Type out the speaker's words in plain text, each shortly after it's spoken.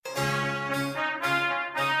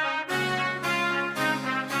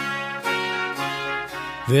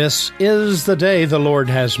This is the day the Lord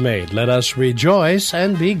has made. Let us rejoice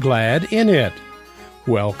and be glad in it.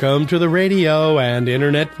 Welcome to the radio and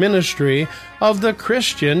internet ministry of the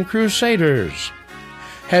Christian Crusaders.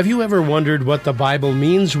 Have you ever wondered what the Bible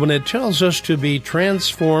means when it tells us to be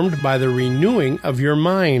transformed by the renewing of your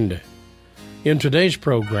mind? In today's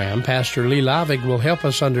program, Pastor Lee Lavig will help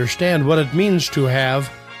us understand what it means to have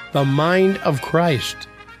the mind of Christ.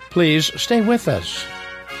 Please stay with us.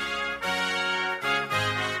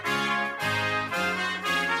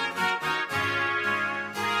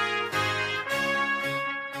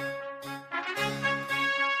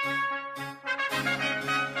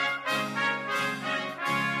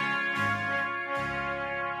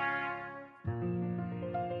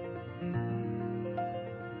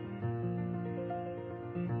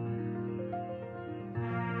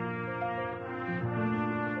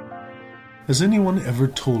 Has anyone ever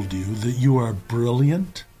told you that you are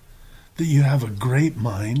brilliant, that you have a great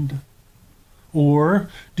mind? Or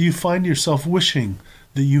do you find yourself wishing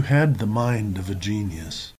that you had the mind of a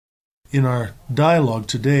genius? In our dialogue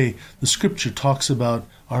today, the Scripture talks about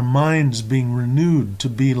our minds being renewed to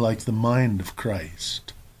be like the mind of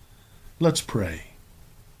Christ. Let's pray.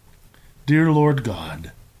 Dear Lord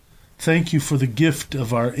God, thank you for the gift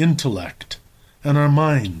of our intellect and our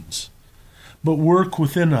minds. But work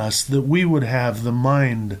within us that we would have the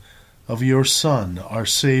mind of your Son, our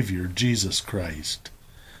Savior, Jesus Christ,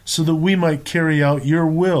 so that we might carry out your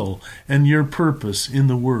will and your purpose in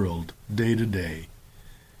the world day to day.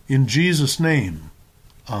 In Jesus' name,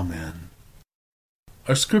 Amen.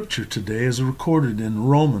 Our scripture today is recorded in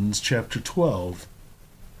Romans chapter 12.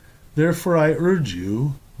 Therefore I urge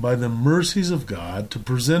you, by the mercies of God, to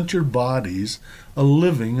present your bodies a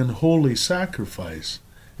living and holy sacrifice,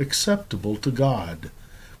 acceptable to God,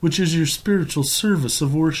 which is your spiritual service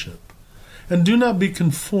of worship. And do not be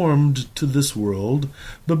conformed to this world,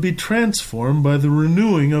 but be transformed by the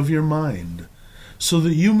renewing of your mind, so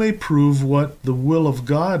that you may prove what the will of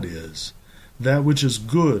God is, that which is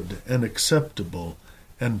good and acceptable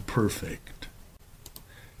and perfect.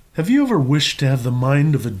 Have you ever wished to have the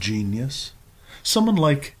mind of a genius? Someone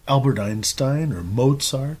like Albert Einstein or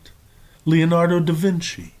Mozart, Leonardo da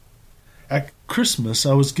Vinci? At Christmas,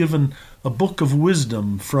 I was given a book of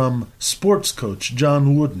wisdom from sports coach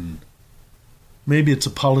John Wooden. Maybe it's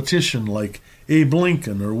a politician like Abe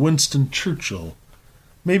Lincoln or Winston Churchill.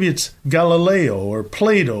 Maybe it's Galileo or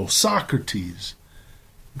Plato, Socrates.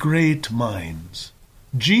 Great minds,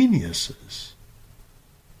 geniuses.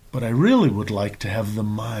 But I really would like to have the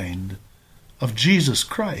mind of Jesus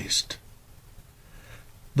Christ.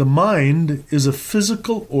 The mind is a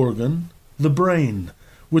physical organ, the brain,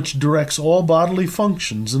 which directs all bodily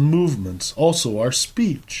functions and movements, also our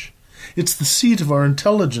speech. It's the seat of our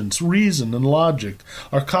intelligence, reason, and logic,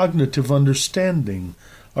 our cognitive understanding,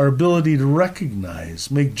 our ability to recognize,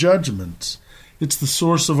 make judgments. It's the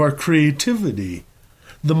source of our creativity.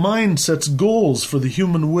 The mind sets goals for the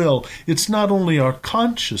human will. It's not only our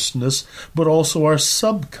consciousness, but also our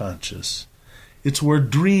subconscious. It's where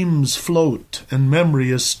dreams float and memory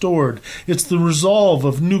is stored. It's the resolve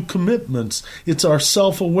of new commitments. It's our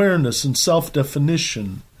self-awareness and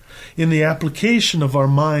self-definition. In the application of our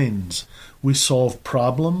minds, we solve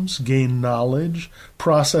problems, gain knowledge,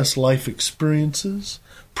 process life experiences,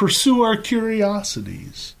 pursue our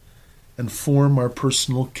curiosities, and form our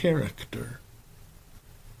personal character.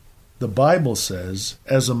 The Bible says,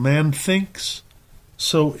 as a man thinks,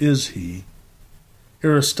 so is he.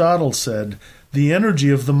 Aristotle said, the energy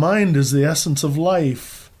of the mind is the essence of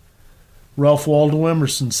life. Ralph Waldo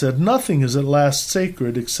Emerson said, nothing is at last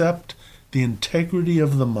sacred except the integrity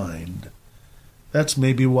of the mind. That's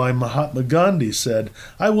maybe why Mahatma Gandhi said,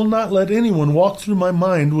 I will not let anyone walk through my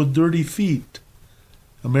mind with dirty feet.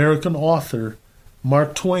 American author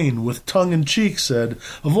Mark Twain, with tongue in cheek, said,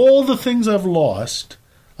 of all the things I've lost,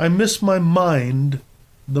 I miss my mind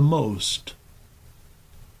the most.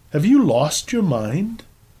 Have you lost your mind?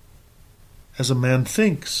 As a man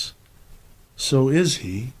thinks, so is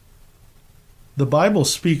he. The Bible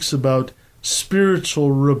speaks about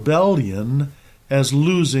spiritual rebellion as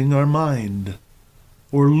losing our mind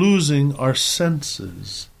or losing our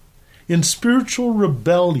senses. In spiritual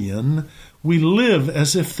rebellion, we live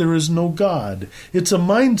as if there is no God. It's a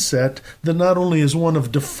mindset that not only is one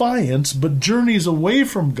of defiance, but journeys away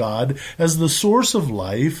from God as the source of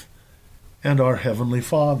life and our Heavenly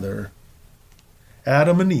Father.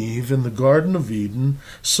 Adam and Eve in the Garden of Eden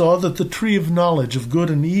saw that the tree of knowledge of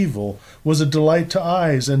good and evil was a delight to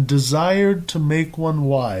eyes and desired to make one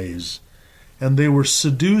wise. And they were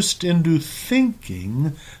seduced into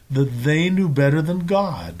thinking that they knew better than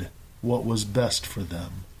God what was best for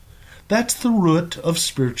them. That's the root of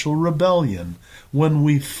spiritual rebellion, when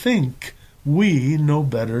we think we know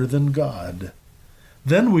better than God.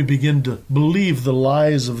 Then we begin to believe the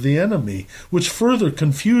lies of the enemy, which further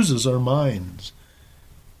confuses our minds.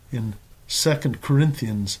 In 2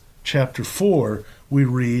 Corinthians chapter 4, we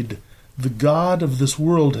read, "The God of this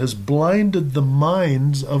world has blinded the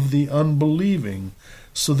minds of the unbelieving,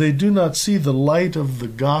 so they do not see the light of the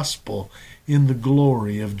gospel in the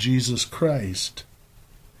glory of Jesus Christ."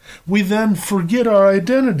 We then forget our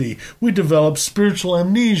identity. We develop spiritual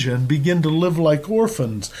amnesia and begin to live like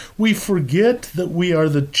orphans. We forget that we are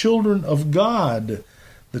the children of God,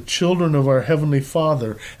 the children of our Heavenly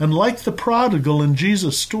Father. And like the prodigal in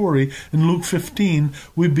Jesus' story in Luke 15,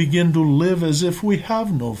 we begin to live as if we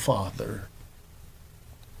have no Father.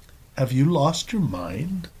 Have you lost your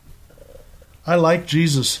mind? I like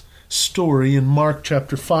Jesus' story in Mark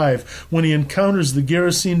chapter 5 when he encounters the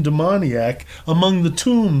Gerasene demoniac among the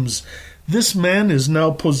tombs. This man is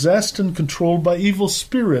now possessed and controlled by evil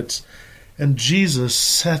spirits, and Jesus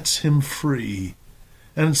sets him free.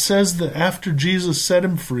 And it says that after Jesus set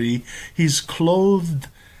him free, he's clothed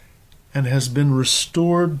and has been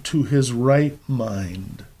restored to his right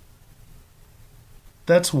mind.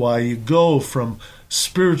 That's why you go from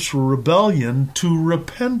spiritual rebellion to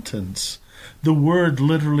repentance. The word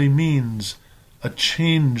literally means a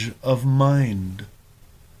change of mind.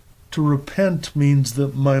 To repent means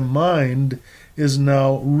that my mind is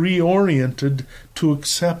now reoriented to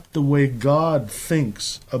accept the way God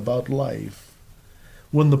thinks about life.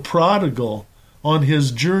 When the prodigal, on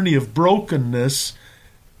his journey of brokenness,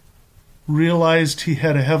 realized he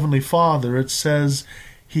had a heavenly Father, it says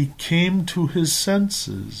he came to his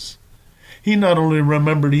senses. He not only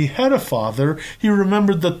remembered he had a father, he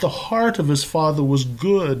remembered that the heart of his father was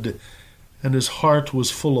good, and his heart was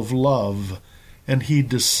full of love, and he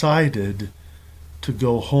decided to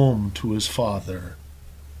go home to his father.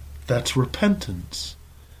 That's repentance.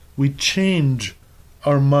 We change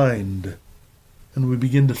our mind, and we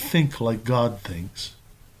begin to think like God thinks.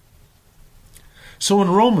 So in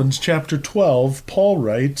Romans chapter 12, Paul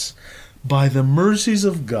writes, "By the mercies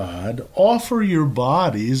of God, offer your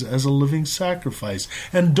bodies as a living sacrifice,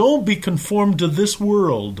 and don't be conformed to this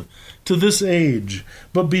world, to this age,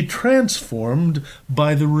 but be transformed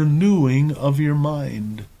by the renewing of your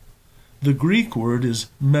mind." The Greek word is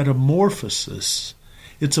metamorphosis.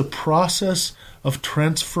 It's a process of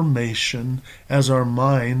transformation as our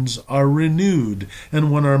minds are renewed.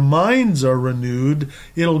 And when our minds are renewed,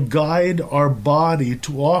 it'll guide our body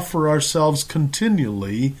to offer ourselves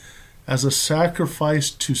continually as a sacrifice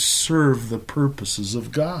to serve the purposes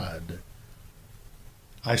of God.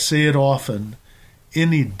 I say it often,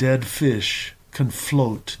 any dead fish can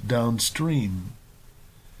float downstream.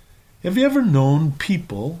 Have you ever known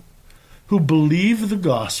people who believe the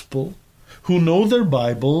gospel, who know their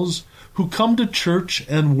Bibles, who come to church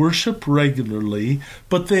and worship regularly,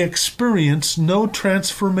 but they experience no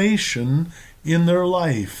transformation in their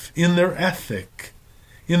life, in their ethic,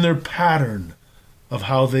 in their pattern of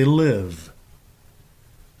how they live?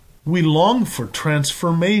 We long for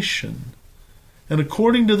transformation. And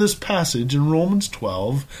according to this passage in Romans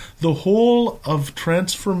 12, the whole of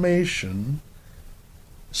transformation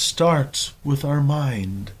starts with our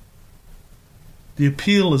mind. The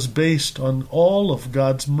appeal is based on all of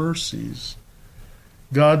God's mercies,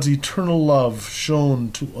 God's eternal love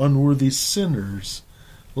shown to unworthy sinners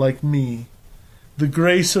like me, the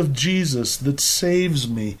grace of Jesus that saves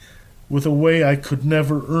me with a way I could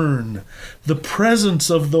never earn, the presence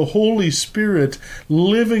of the Holy Spirit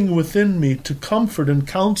living within me to comfort and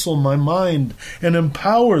counsel my mind and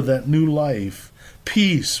empower that new life,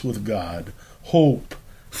 peace with God, hope,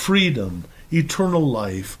 freedom, eternal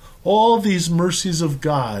life. All these mercies of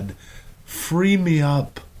God free me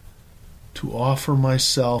up to offer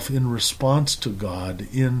myself in response to God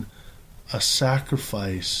in a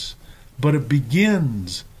sacrifice. But it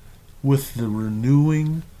begins with the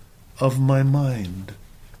renewing of my mind.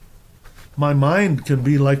 My mind can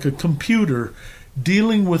be like a computer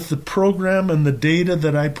dealing with the program and the data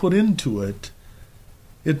that I put into it.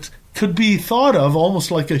 It could be thought of almost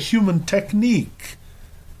like a human technique,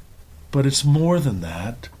 but it's more than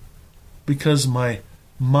that, because my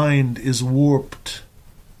mind is warped.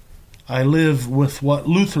 I live with what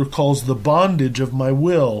Luther calls the bondage of my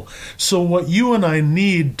will. So what you and I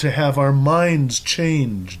need to have our minds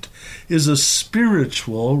changed is a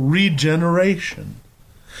spiritual regeneration.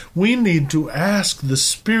 We need to ask the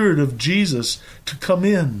Spirit of Jesus to come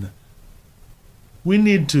in. We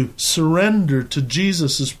need to surrender to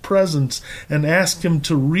Jesus' presence and ask Him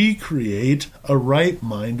to recreate a right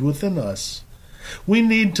mind within us. We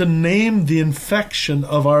need to name the infection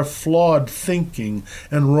of our flawed thinking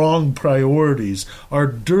and wrong priorities, our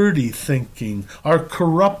dirty thinking, our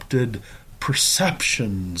corrupted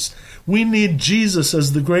perceptions. We need Jesus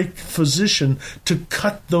as the great physician to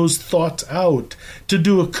cut those thoughts out, to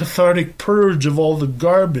do a cathartic purge of all the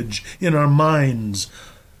garbage in our minds.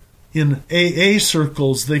 In AA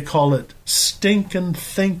circles, they call it stinkin'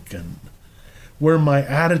 thinkin', where my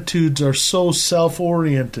attitudes are so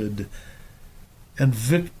self-oriented and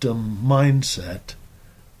victim mindset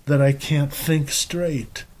that I can't think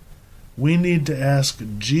straight. We need to ask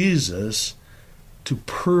Jesus to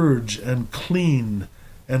purge and clean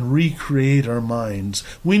and recreate our minds.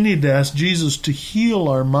 We need to ask Jesus to heal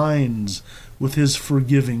our minds with his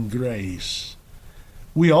forgiving grace.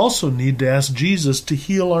 We also need to ask Jesus to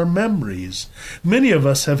heal our memories. Many of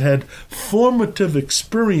us have had formative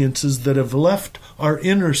experiences that have left our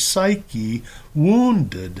inner psyche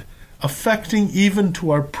wounded, affecting even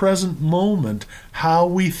to our present moment how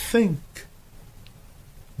we think.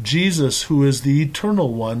 Jesus, who is the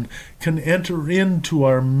Eternal One, can enter into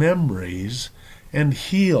our memories and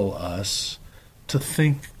heal us to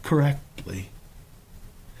think correctly.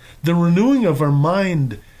 The renewing of our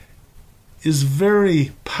mind is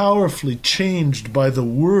very powerfully changed by the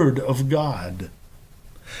Word of God.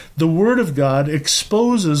 The Word of God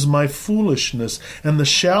exposes my foolishness and the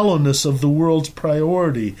shallowness of the world's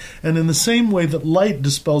priority. And in the same way that light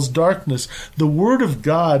dispels darkness, the Word of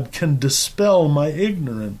God can dispel my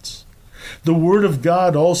ignorance. The Word of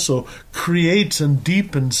God also creates and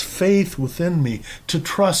deepens faith within me to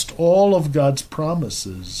trust all of God's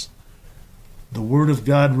promises. The Word of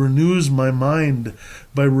God renews my mind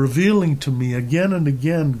by revealing to me again and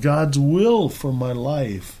again God's will for my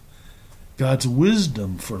life, God's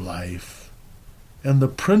wisdom for life, and the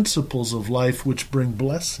principles of life which bring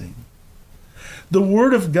blessing. The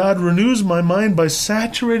Word of God renews my mind by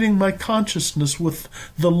saturating my consciousness with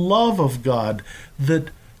the love of God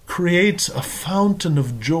that creates a fountain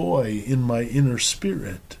of joy in my inner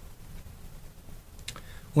spirit.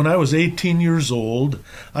 When I was 18 years old,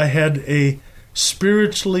 I had a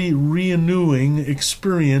spiritually renewing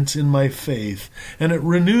experience in my faith, and it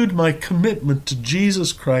renewed my commitment to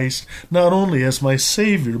Jesus Christ not only as my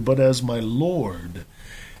Savior but as my Lord.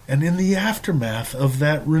 And in the aftermath of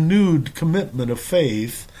that renewed commitment of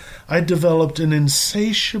faith, I developed an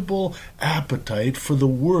insatiable appetite for the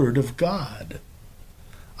Word of God.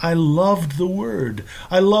 I loved the Word.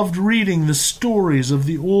 I loved reading the stories of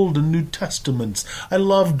the Old and New Testaments. I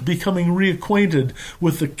loved becoming reacquainted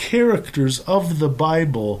with the characters of the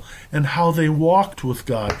Bible and how they walked with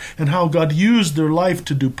God and how God used their life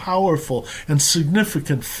to do powerful and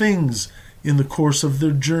significant things in the course of their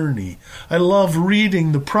journey. I love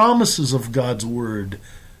reading the promises of God's Word.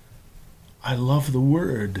 I love the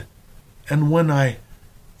Word. And when I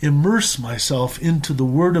immerse myself into the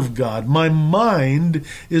Word of God, my mind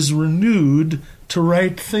is renewed to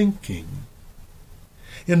right thinking.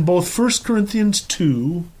 In both 1 Corinthians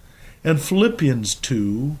 2 and Philippians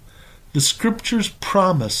 2, the Scriptures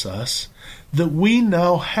promise us that we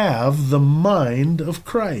now have the mind of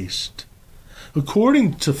Christ.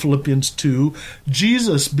 According to Philippians 2,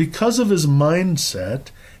 Jesus, because of his mindset,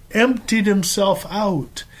 emptied himself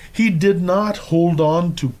out. He did not hold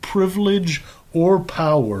on to privilege or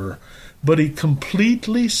power, but he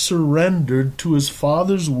completely surrendered to his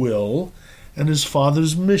Father's will and his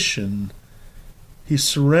Father's mission. He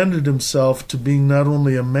surrendered himself to being not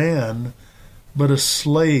only a man, but a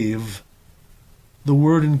slave. The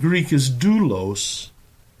word in Greek is doulos.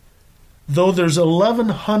 Though there's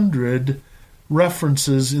 1,100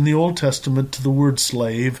 references in the Old Testament to the word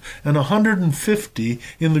slave and 150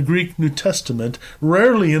 in the Greek New Testament,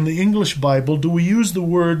 rarely in the English Bible do we use the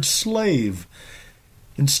word slave.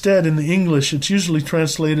 Instead, in the English, it's usually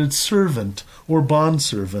translated servant or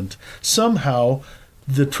bondservant. Somehow,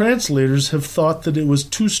 the translators have thought that it was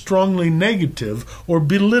too strongly negative or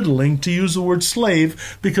belittling to use the word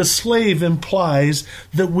slave because slave implies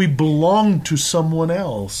that we belong to someone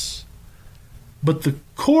else. But the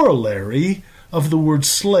corollary of the word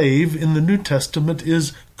slave in the New Testament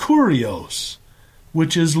is kurios,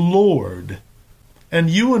 which is Lord. And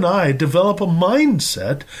you and I develop a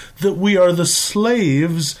mindset that we are the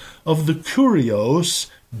slaves of the kurios,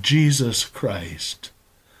 Jesus Christ.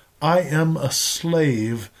 I am a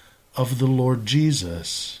slave of the Lord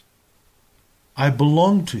Jesus. I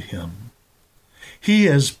belong to him. He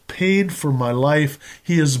has paid for my life.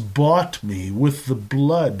 He has bought me with the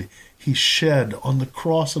blood he shed on the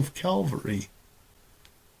cross of Calvary.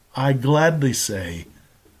 I gladly say,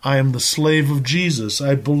 I am the slave of Jesus.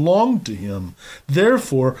 I belong to him.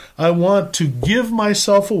 Therefore, I want to give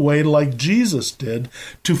myself away like Jesus did,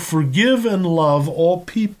 to forgive and love all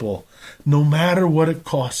people, no matter what it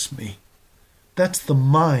costs me. That's the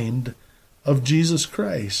mind of Jesus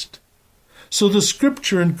Christ. So the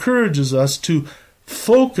Scripture encourages us to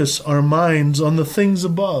focus our minds on the things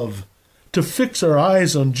above, to fix our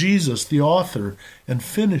eyes on Jesus, the author and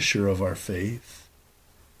finisher of our faith.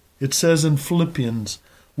 It says in Philippians,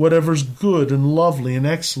 whatever's good and lovely and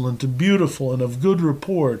excellent and beautiful and of good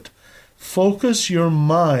report, focus your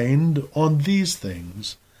mind on these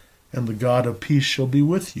things, and the God of peace shall be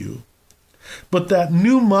with you. But that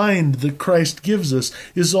new mind that Christ gives us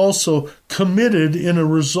is also committed in a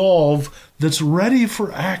resolve that's ready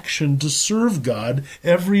for action to serve God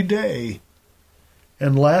every day.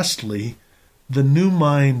 And lastly, the new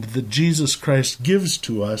mind that Jesus Christ gives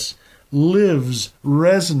to us lives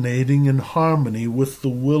resonating in harmony with the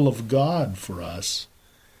will of God for us.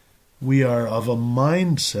 We are of a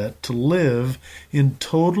mindset to live in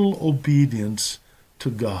total obedience to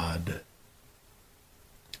God.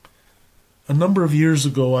 A number of years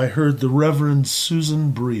ago, I heard the Reverend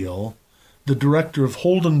Susan Briel, the director of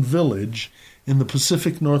Holden Village in the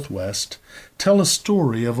Pacific Northwest, tell a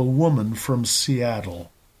story of a woman from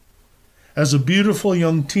Seattle. As a beautiful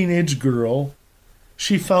young teenage girl,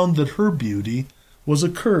 she found that her beauty was a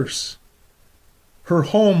curse. Her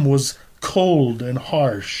home was cold and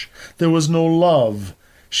harsh. There was no love.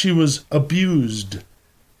 She was abused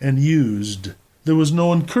and used. There was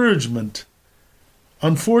no encouragement.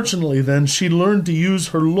 Unfortunately, then, she learned to use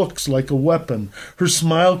her looks like a weapon. Her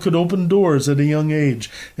smile could open doors at a young age,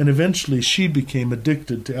 and eventually she became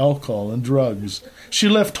addicted to alcohol and drugs. She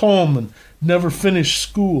left home and never finished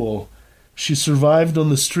school. She survived on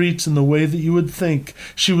the streets in the way that you would think.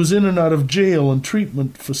 She was in and out of jail and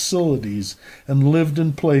treatment facilities and lived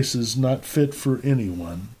in places not fit for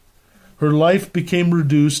anyone. Her life became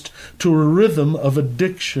reduced to a rhythm of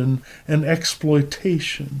addiction and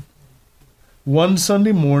exploitation. One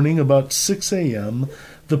Sunday morning, about 6 a.m.,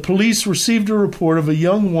 the police received a report of a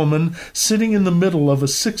young woman sitting in the middle of a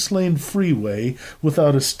 6-lane freeway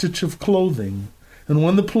without a stitch of clothing. And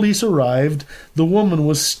when the police arrived, the woman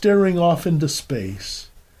was staring off into space.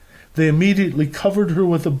 They immediately covered her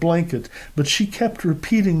with a blanket, but she kept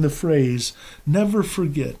repeating the phrase, "Never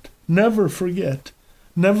forget, never forget,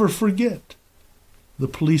 never forget." The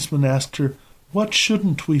policeman asked her, "What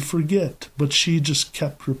shouldn't we forget?" But she just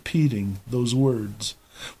kept repeating those words.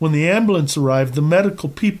 When the ambulance arrived, the medical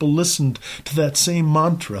people listened to that same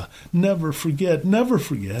mantra, "Never forget, never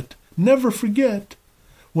forget, never forget."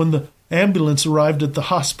 When the ambulance arrived at the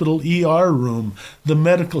hospital ER room, the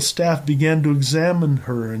medical staff began to examine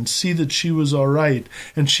her and see that she was all right,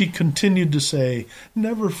 and she continued to say,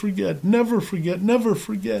 "Never forget, never forget, never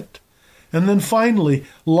forget." And then finally,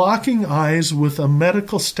 locking eyes with a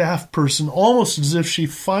medical staff person, almost as if she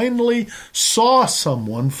finally saw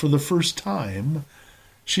someone for the first time,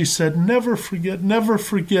 she said, "Never forget, never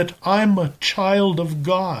forget, I'm a child of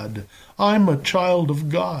God. I'm a child of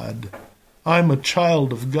God. I'm a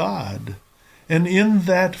child of God." And in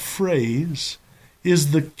that phrase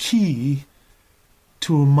is the key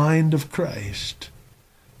to a mind of Christ,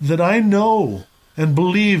 that I know and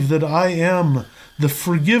believe that I am the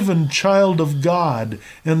forgiven child of God,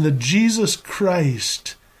 and that Jesus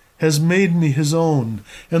Christ has made me his own,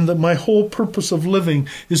 and that my whole purpose of living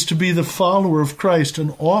is to be the follower of Christ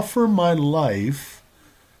and offer my life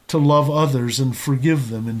to love others and forgive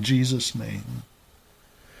them in Jesus' name.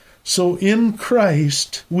 So in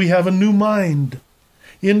Christ, we have a new mind.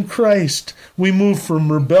 In Christ, we move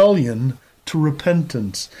from rebellion to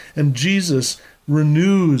repentance, and Jesus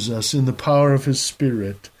renews us in the power of his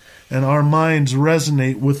Spirit, and our minds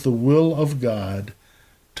resonate with the will of God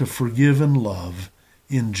to forgive and love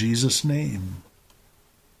in Jesus' name.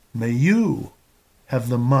 May you have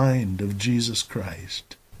the mind of Jesus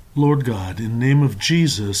Christ. Lord God, in the name of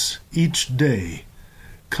Jesus, each day,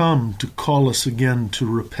 come to call us again to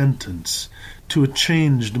repentance, to a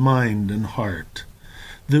changed mind and heart,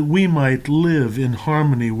 that we might live in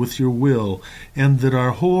harmony with your will, and that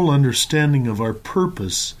our whole understanding of our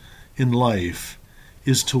purpose in life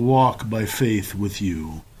is to walk by faith with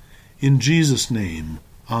you. In Jesus' name,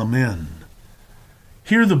 amen.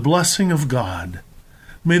 Hear the blessing of God.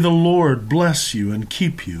 May the Lord bless you and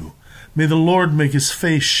keep you. May the Lord make his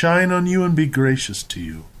face shine on you and be gracious to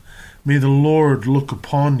you. May the Lord look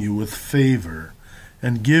upon you with favor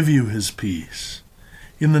and give you his peace.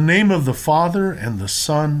 In the name of the Father, and the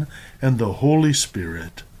Son, and the Holy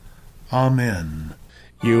Spirit. Amen.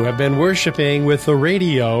 You have been worshiping with the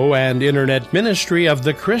radio and internet ministry of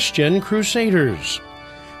the Christian Crusaders.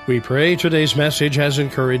 We pray today's message has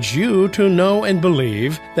encouraged you to know and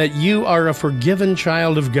believe that you are a forgiven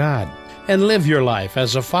child of God and live your life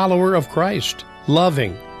as a follower of Christ,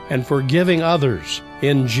 loving and forgiving others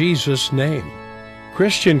in Jesus' name.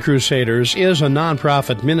 Christian Crusaders is a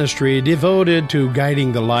nonprofit ministry devoted to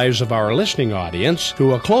guiding the lives of our listening audience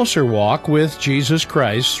to a closer walk with Jesus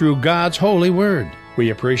Christ through God's holy word. We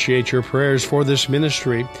appreciate your prayers for this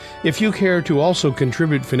ministry. If you care to also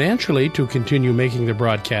contribute financially to continue making the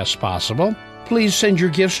broadcasts possible, please send your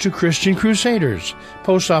gifts to Christian Crusaders,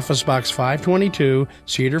 Post Office Box 522,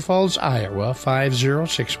 Cedar Falls, Iowa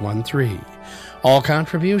 50613. All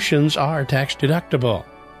contributions are tax deductible.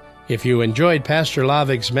 If you enjoyed Pastor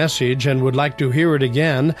Lavig's message and would like to hear it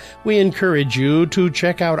again, we encourage you to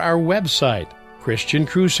check out our website,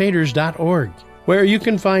 ChristianCrusaders.org, where you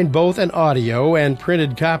can find both an audio and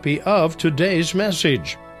printed copy of today's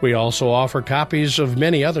message. We also offer copies of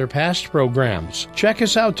many other past programs. Check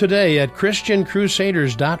us out today at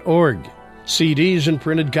ChristianCrusaders.org. CDs and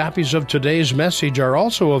printed copies of today's message are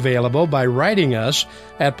also available by writing us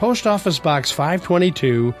at Post Office Box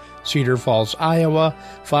 522, Cedar Falls, Iowa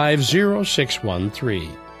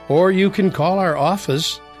 50613. Or you can call our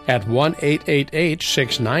office at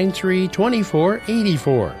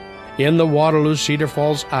 1-888-693-2484. In the Waterloo, Cedar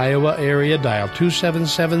Falls, Iowa area, dial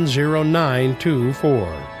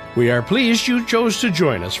 277-0924. We are pleased you chose to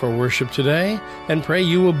join us for worship today and pray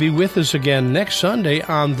you will be with us again next Sunday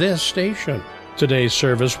on this station. Today's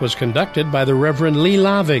service was conducted by the Reverend Lee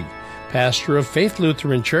Lavig, pastor of Faith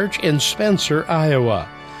Lutheran Church in Spencer, Iowa,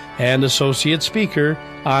 and associate speaker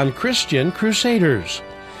on Christian Crusaders,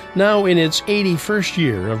 now in its 81st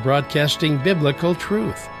year of broadcasting biblical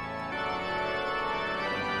truth.